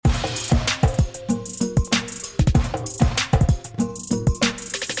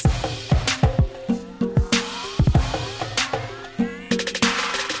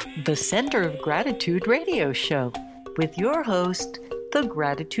Center of Gratitude radio show with your host, the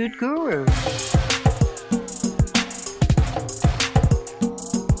Gratitude Guru.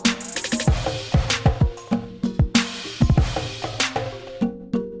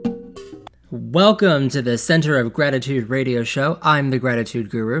 Welcome to the Center of Gratitude radio show. I'm the Gratitude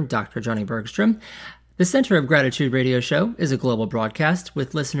Guru, Dr. Johnny Bergstrom. The Center of Gratitude radio show is a global broadcast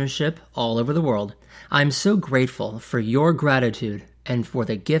with listenership all over the world. I'm so grateful for your gratitude and for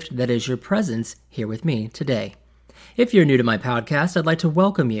the gift that is your presence here with me today. If you're new to my podcast, I'd like to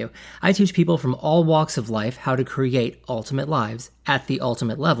welcome you. I teach people from all walks of life how to create ultimate lives at the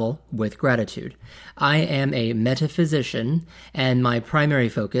ultimate level with gratitude. I am a metaphysician, and my primary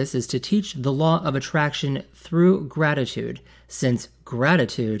focus is to teach the law of attraction through gratitude, since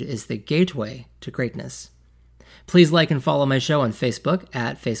gratitude is the gateway to greatness. Please like and follow my show on Facebook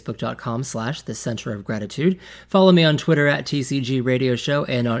at facebook.com/The Center of Gratitude. Follow me on Twitter at TCG Radio Show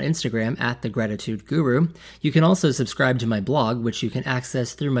and on Instagram at The Gratitude Guru. You can also subscribe to my blog, which you can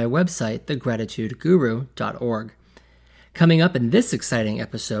access through my website, thegratitudeguru.org. Coming up in this exciting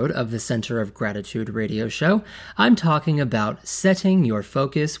episode of the Center of Gratitude Radio Show, I'm talking about setting your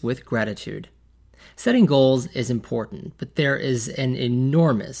focus with gratitude. Setting goals is important, but there is an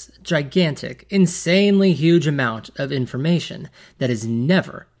enormous, gigantic, insanely huge amount of information that is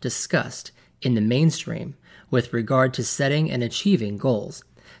never discussed in the mainstream with regard to setting and achieving goals.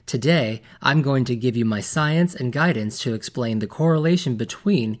 Today, I'm going to give you my science and guidance to explain the correlation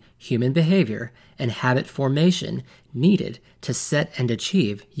between human behavior and habit formation needed to set and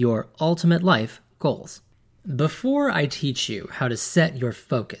achieve your ultimate life goals. Before I teach you how to set your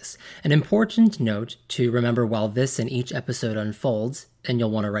focus, an important note to remember while this and each episode unfolds, and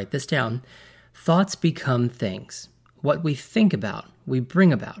you'll want to write this down, thoughts become things. What we think about, we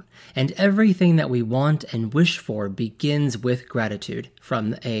bring about, and everything that we want and wish for begins with gratitude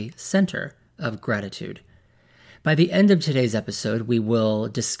from a center of gratitude. By the end of today's episode, we will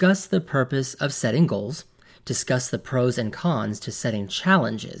discuss the purpose of setting goals, discuss the pros and cons to setting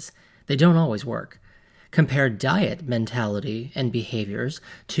challenges. They don't always work. Compare diet mentality and behaviors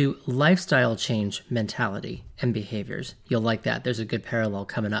to lifestyle change mentality and behaviors. You'll like that. There's a good parallel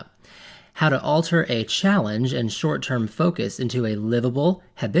coming up. How to alter a challenge and short-term focus into a livable,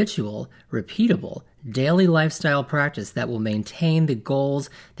 habitual, repeatable, daily lifestyle practice that will maintain the goals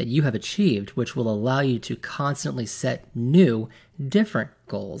that you have achieved, which will allow you to constantly set new, different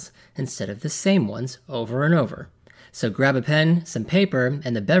goals instead of the same ones over and over. So grab a pen, some paper,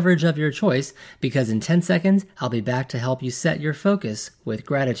 and the beverage of your choice, because in 10 seconds, I'll be back to help you set your focus with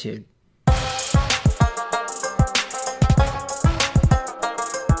gratitude.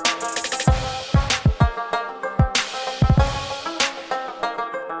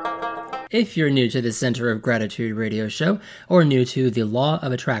 If you're new to the Center of Gratitude radio show, or new to the law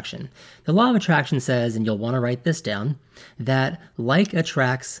of attraction, the law of attraction says, and you'll want to write this down, that like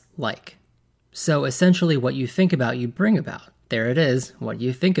attracts like. So essentially what you think about, you bring about. There it is. What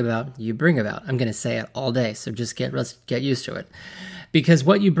you think about, you bring about. I'm going to say it all day, so just get used to it. Because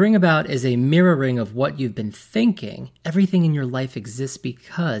what you bring about is a mirroring of what you've been thinking. Everything in your life exists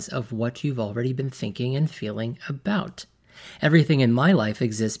because of what you've already been thinking and feeling about. Everything in my life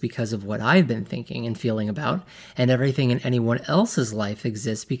exists because of what I've been thinking and feeling about, and everything in anyone else's life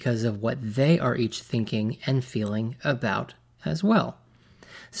exists because of what they are each thinking and feeling about as well.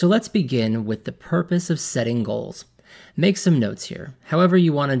 So let's begin with the purpose of setting goals. Make some notes here. However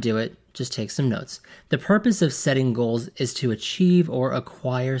you want to do it, just take some notes. The purpose of setting goals is to achieve or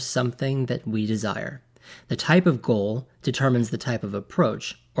acquire something that we desire. The type of goal determines the type of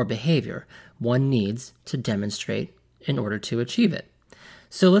approach or behavior one needs to demonstrate in order to achieve it.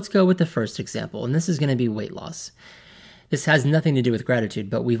 So let's go with the first example, and this is going to be weight loss. This has nothing to do with gratitude,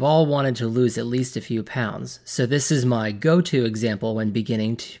 but we've all wanted to lose at least a few pounds. So this is my go-to example when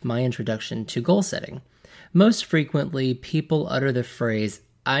beginning my introduction to goal setting. Most frequently, people utter the phrase,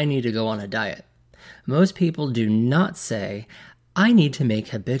 I need to go on a diet. Most people do not say, I need to make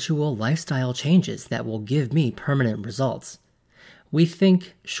habitual lifestyle changes that will give me permanent results. We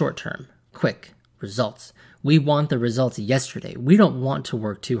think short-term, quick results. We want the results yesterday. We don't want to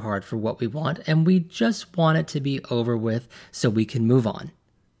work too hard for what we want, and we just want it to be over with so we can move on.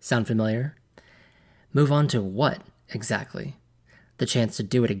 Sound familiar? Move on to what exactly? The chance to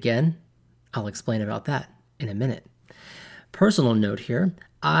do it again? I'll explain about that in a minute. Personal note here,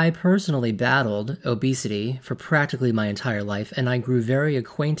 I personally battled obesity for practically my entire life, and I grew very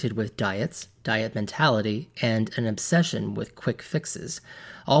acquainted with diets, diet mentality, and an obsession with quick fixes.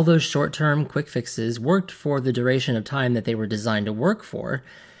 All those short-term quick fixes worked for the duration of time that they were designed to work for,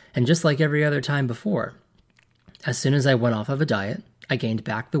 and just like every other time before, As soon as I went off of a diet, I gained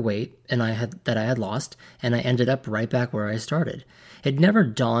back the weight that I had lost, and I ended up right back where I started. It never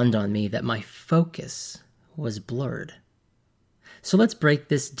dawned on me that my focus was blurred. So let's break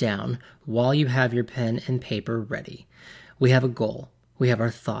this down while you have your pen and paper ready. We have a goal. We have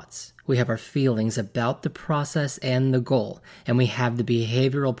our thoughts. We have our feelings about the process and the goal. And we have the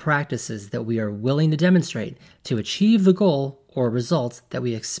behavioral practices that we are willing to demonstrate to achieve the goal or results that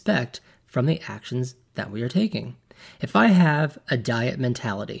we expect from the actions that we are taking. If I have a diet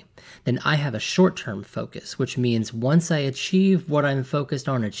mentality, then I have a short-term focus, which means once I achieve what I'm focused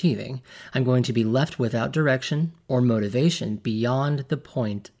on achieving, I'm going to be left without direction or motivation beyond the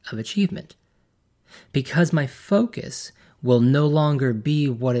point of achievement. Because my focus will no longer be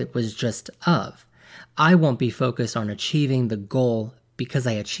what it was just of, I won't be focused on achieving the goal because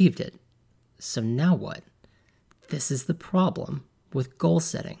I achieved it. So now what? This is the problem with goal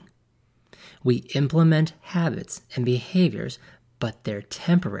setting. We implement habits and behaviors, but they're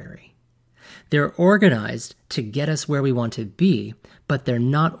temporary. They're organized to get us where we want to be, but they're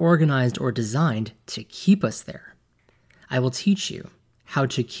not organized or designed to keep us there. I will teach you how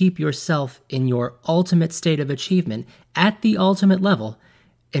to keep yourself in your ultimate state of achievement at the ultimate level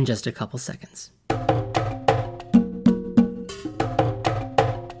in just a couple seconds.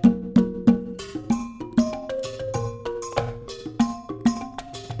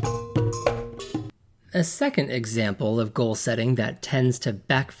 A second example of goal setting that tends to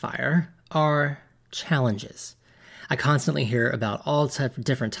backfire are challenges. I constantly hear about all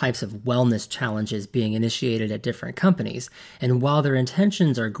different types of wellness challenges being initiated at different companies, and while their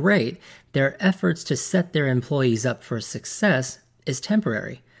intentions are great, their efforts to set their employees up for success is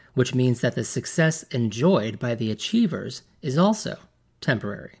temporary, which means that the success enjoyed by the achievers is also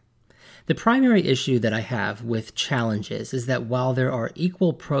temporary. The primary issue that I have with challenges is that while there are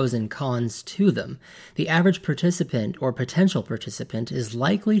equal pros and cons to them, the average participant or potential participant is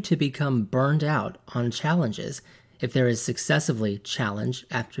likely to become burned out on challenges if there is successively challenge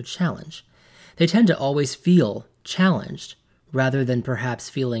after challenge. They tend to always feel challenged rather than perhaps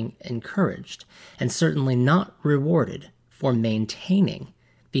feeling encouraged, and certainly not rewarded for maintaining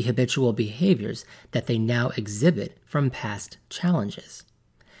the habitual behaviors that they now exhibit from past challenges.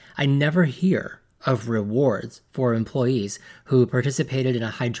 I never hear of rewards for employees who participated in a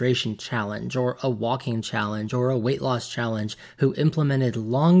hydration challenge or a walking challenge or a weight loss challenge who implemented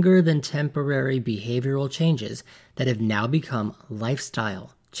longer than temporary behavioral changes that have now become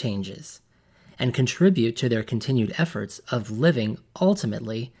lifestyle changes and contribute to their continued efforts of living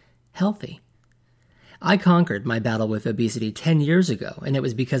ultimately healthy. I conquered my battle with obesity 10 years ago, and it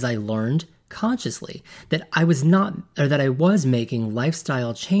was because I learned consciously that I was making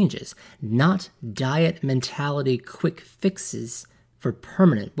lifestyle changes, not diet mentality quick fixes for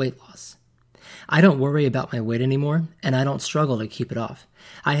permanent weight loss. I don't worry about my weight anymore, and I don't struggle to keep it off.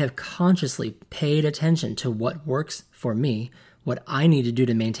 I have consciously paid attention to what works for me, what I need to do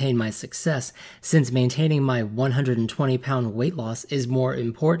to maintain my success, since maintaining my 120-pound weight loss is more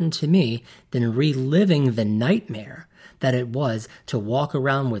important to me than reliving the nightmare that it was to walk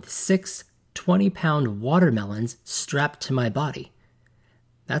around with 6 20-pound watermelons strapped to my body.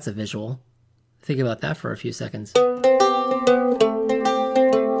 That's a visual. Think about that for a few seconds.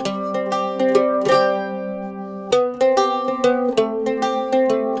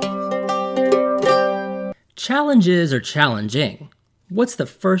 Challenges are challenging. What's the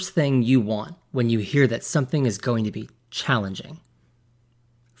first thing you want when you hear that something is going to be challenging?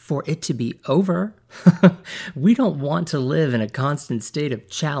 For it to be over. We don't want to live in a constant state of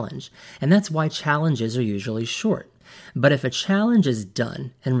challenge, and that's why challenges are usually short. But if a challenge is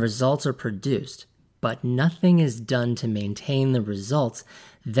done and results are produced, but nothing is done to maintain the results,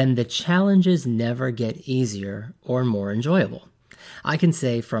 then the challenges never get easier or more enjoyable. I can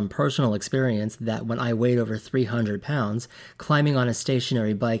say from personal experience that when I weighed over 300 pounds, climbing on a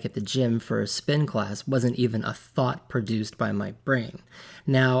stationary bike at the gym for a spin class wasn't even a thought produced by my brain.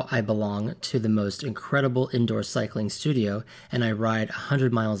 Now I belong to the most incredible indoor cycling studio, and I ride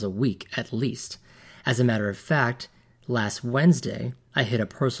 100 miles a week at least. As a matter of fact, last Wednesday, I hit a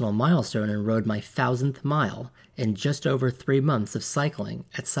personal milestone and rode my 1,000th mile in just over 3 months of cycling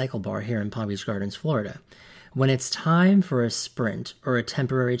at Cycle Bar here in Palm Beach Gardens, Florida. When it's time for a sprint or a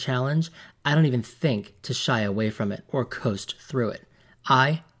temporary challenge, I don't even think to shy away from it or coast through it.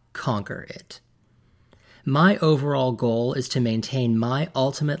 I conquer it. My overall goal is to maintain my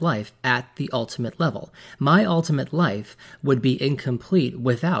ultimate life at the ultimate level. My ultimate life would be incomplete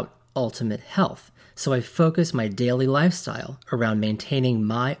without ultimate health, so I focus my daily lifestyle around maintaining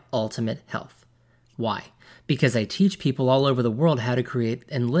my ultimate health. Why? Because I teach people all over the world how to create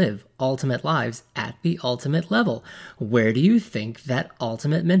and live ultimate lives at the ultimate level. Where do you think that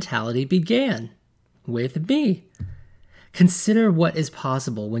ultimate mentality began? With me. Consider what is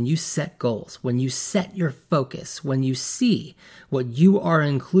possible when you set goals, when you set your focus, when you see what you are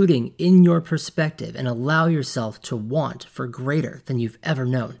including in your perspective and allow yourself to want for greater than you've ever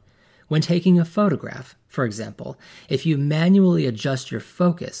known. When taking a photograph, for example, if you manually adjust your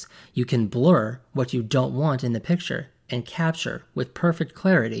focus, you can blur what you don't want in the picture and capture with perfect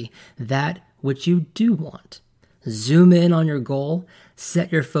clarity that which you do want. Zoom in on your goal,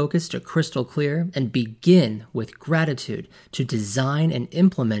 set your focus to crystal clear, and begin with gratitude to design and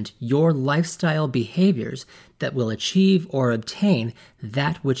implement your lifestyle behaviors that will achieve or obtain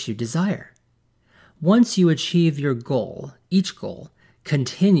that which you desire. Once you achieve your goal, each goal,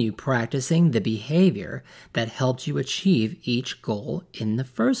 continue practicing the behavior that helped you achieve each goal in the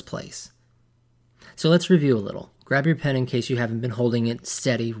first place. So let's review a little. Grab your pen in case you haven't been holding it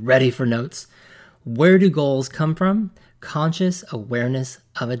steady, ready for notes. Where do goals come from? Conscious awareness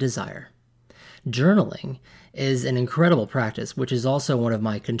of a desire. Journaling is an incredible practice, which is also one of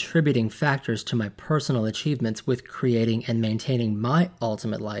my contributing factors to my personal achievements with creating and maintaining my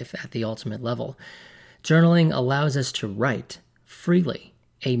ultimate life at the ultimate level. Journaling allows us to write freely,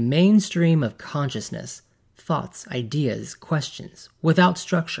 a mainstream of consciousness, thoughts, ideas, questions, without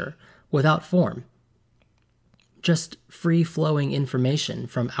structure, without form. Just free-flowing information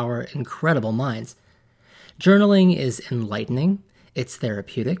from our incredible minds. Journaling is enlightening, it's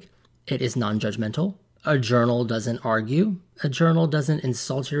therapeutic, it is non-judgmental. A journal doesn't argue, a journal doesn't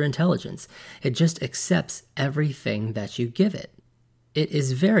insult your intelligence, it just accepts everything that you give it. It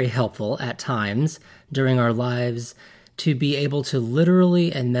is very helpful at times during our lives to be able to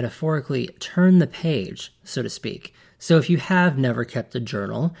literally and metaphorically turn the page, so to speak. So if you have never kept a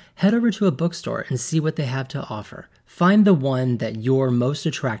journal, head over to a bookstore and see what they have to offer. Find the one that you're most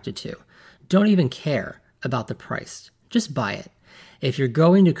attracted to. Don't even care about the price. Just buy it. If you're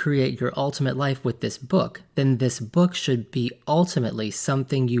going to create your ultimate life with this book, then this book should be ultimately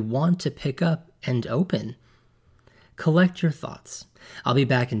something you want to pick up and open. Collect your thoughts. I'll be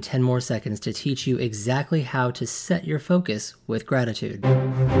back in 10 more seconds to teach you exactly how to set your focus with gratitude.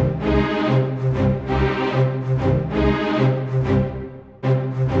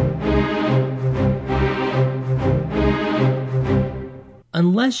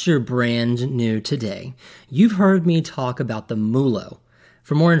 Unless you're brand new today, you've heard me talk about the MULO.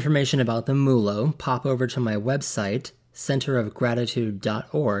 For more information about the MULO, pop over to my website,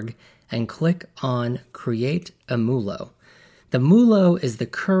 centerofgratitude.org, and click on Create a MULO. The MULO is the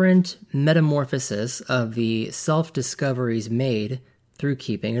current metamorphosis of the self-discoveries made through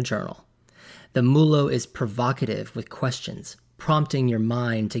keeping a journal. The MULO is provocative with questions, prompting your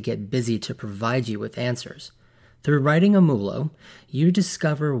mind to get busy to provide you with answers. Through writing a MULO, you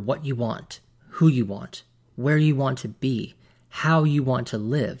discover what you want, who you want, where you want to be, how you want to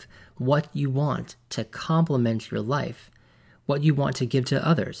live, what you want to complement your life, what you want to give to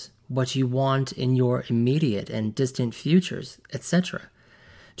others, what you want in your immediate and distant futures, etc.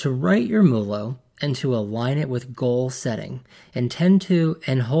 To write your MULO and to align it with goal setting, intend to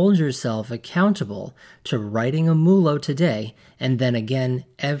and hold yourself accountable to writing a MULO today and then again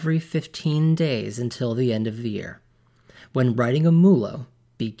every 15 days until the end of the year. When writing a MULO,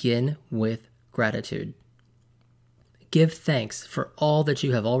 begin with gratitude. Give thanks for all that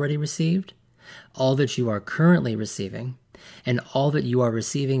you have already received, all that you are currently receiving, and all that you are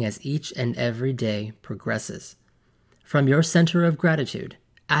receiving as each and every day progresses. From your center of gratitude,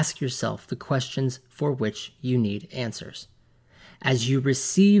 ask yourself the questions for which you need answers. As you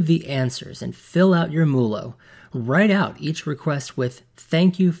receive the answers and fill out your MULO, write out each request with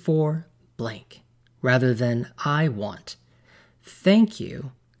 "thank you for blank," rather than "I want." Thank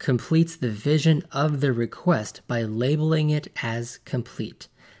you completes the vision of the request by labeling it as complete,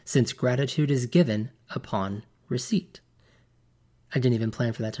 since gratitude is given upon receipt. I didn't even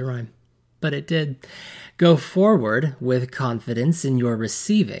plan for that to rhyme, but it did. Go forward with confidence in your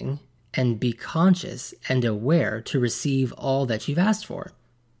receiving and be conscious and aware to receive all that you've asked for.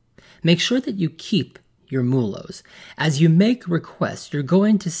 Make sure that you keep your MULOs. As you make requests, you're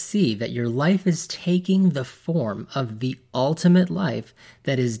going to see that your life is taking the form of the ultimate life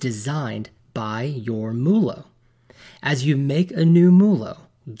that is designed by your MULO. As you make a new MULO,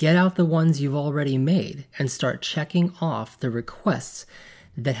 get out the ones you've already made and start checking off the requests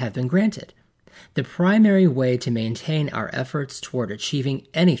that have been granted. The primary way to maintain our efforts toward achieving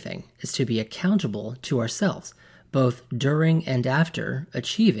anything is to be accountable to ourselves, both during and after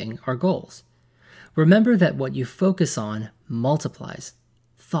achieving our goals. Remember that what you focus on multiplies.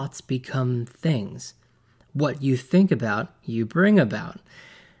 thoughts become things. What you think about, you bring about.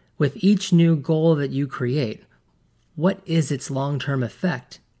 With each new goal that you create, what is its long-term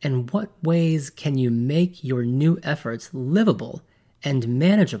effect, and what ways can you make your new efforts livable and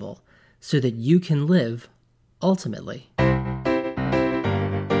manageable so that you can live ultimately?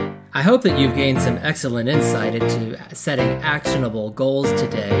 I hope that you've gained some excellent insight into setting actionable goals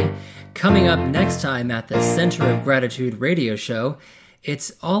today. Coming up next time at the Center of Gratitude radio show,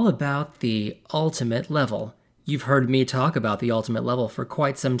 it's all about the ultimate level. You've heard me talk about the ultimate level for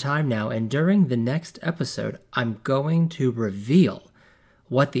quite some time now, and during the next episode, I'm going to reveal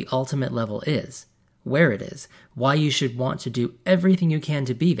what the ultimate level is, where it is, why you should want to do everything you can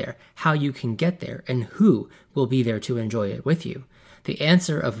to be there, how you can get there, and who will be there to enjoy it with you. The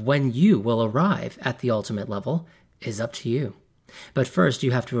answer of when you will arrive at the ultimate level is up to you. But first,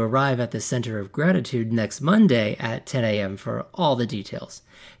 you have to arrive at the Center of Gratitude next Monday at 10 a.m. for all the details.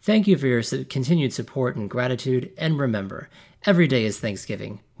 Thank you for your continued support and gratitude, and remember, every day is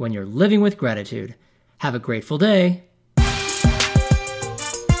Thanksgiving when you're living with gratitude. Have a grateful day.